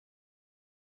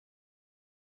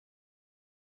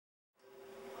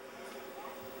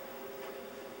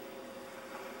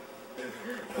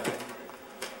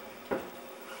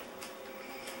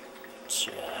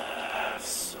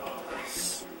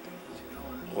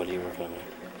What are you working on?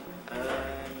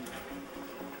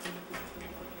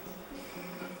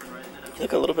 You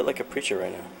look a little bit like a preacher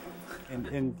right now.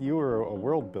 And you were a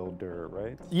world builder,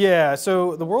 right? Yeah,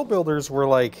 so the world builders were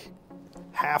like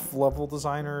half level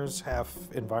designers, half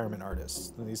environment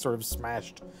artists. And they sort of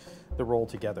smashed the role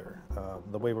together.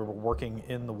 The way we were working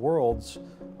in the worlds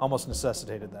almost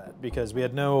necessitated that because we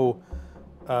had no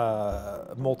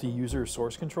multi-user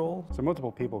source control. So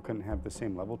multiple people couldn't have the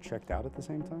same level checked out at the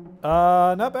same time?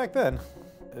 Not back then.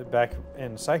 Back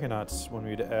in Psychonauts, when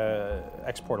we'd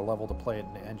export a level to play it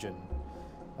in the engine,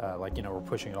 like, you know, we're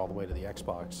pushing it all the way to the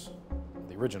Xbox,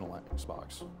 the original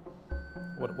Xbox.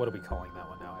 What are we calling that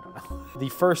one now? I don't know. The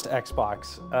first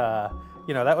Xbox,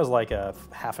 you know, that was like a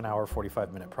half an hour,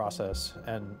 45-minute process,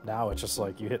 and now it's just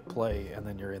like you hit play and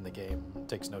then you're in the game. It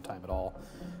takes no time at all.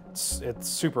 It's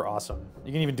super awesome.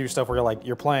 You can even do stuff where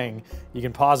you're playing, you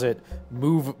can pause it,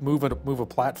 move a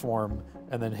platform,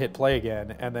 and then hit play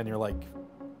again, and then you're like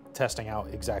testing out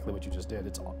exactly what you just did.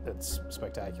 It's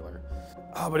spectacular.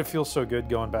 Oh, but it feels so good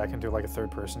going back into like a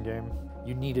third-person game.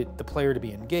 You need the player to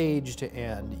be engaged,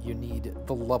 and you need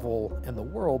the level and the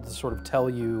world to sort of tell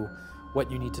you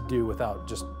what you need to do without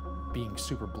just being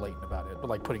super blatant about it, but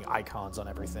like putting icons on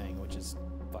everything, which is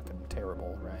fucking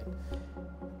terrible, right?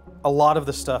 A lot of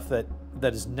the stuff that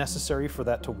is necessary for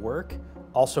that to work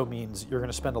also means you're going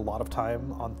to spend a lot of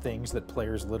time on things that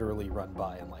players literally run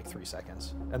by in like 3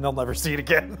 seconds, and they'll never see it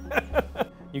again.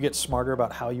 You get smarter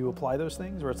about how you apply those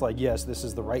things, where it's like, yes, this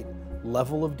is the right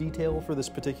level of detail for this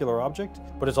particular object,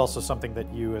 but it's also something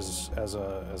that you as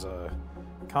a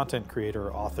content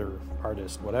creator, author,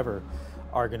 artist, whatever,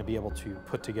 are going to be able to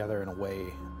put together in a way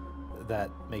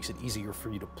that makes it easier for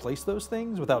you to place those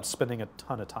things without spending a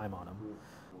ton of time on them.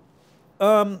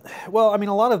 Well, I mean,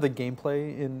 a lot of the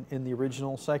gameplay in the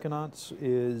original Psychonauts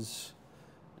is,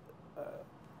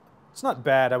 it's not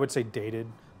bad, I would say dated.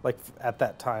 Like, at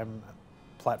that time,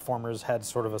 platformers had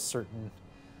sort of a certain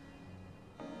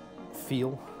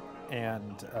feel,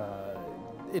 and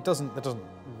that doesn't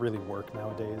really work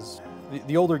nowadays.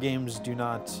 The older games do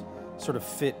not sort of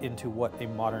fit into what a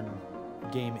modern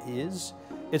game is.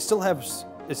 They still have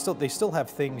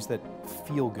things that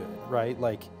feel good, right?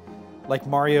 Like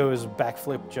Mario's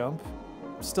backflip jump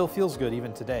still feels good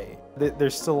even today.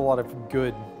 There's still a lot of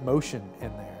good motion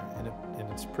in there,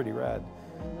 and it's pretty rad.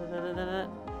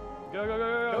 Go, go, go, go,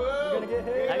 go. You're gonna get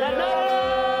hit. I got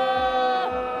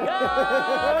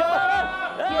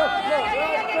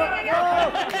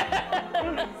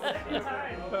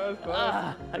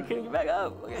I couldn't get back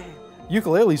up. Okay.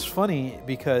 Ukulele's funny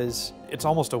because it's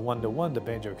almost a one-to-one to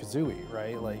Banjo-Kazooie,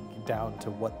 right? Like, down to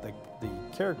what the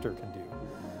character can do.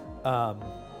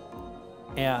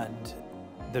 And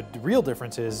the real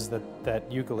difference is that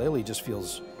ukulele just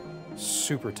feels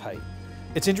super tight.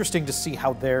 It's interesting to see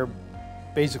how they're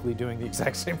basically doing the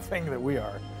exact same thing that we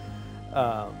are.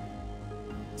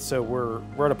 So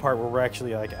we're at a part where we're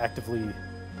actually like actively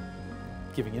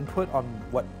giving input on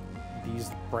what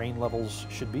these brain levels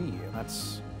should be, and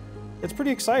it's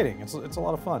pretty exciting. It's a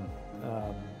lot of fun,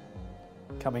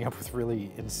 coming up with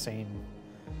really insane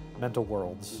mental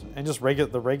worlds, and just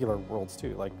the regular worlds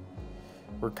too. Like,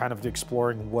 we're kind of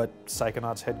exploring what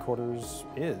Psychonauts headquarters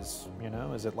is, you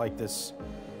know? Is it like this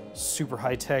super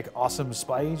high-tech, awesome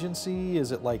spy agency?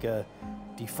 Is it like a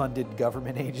defunded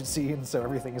government agency, and so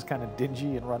everything is kind of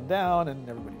dingy and run down, and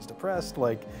everybody's depressed?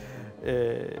 Like,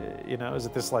 you know, is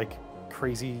it this like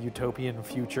crazy utopian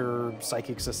future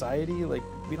psychic society? Like,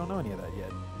 we don't know any of that yet,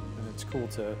 and it's cool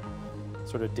to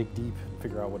sort of dig deep and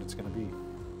figure out what it's going to be.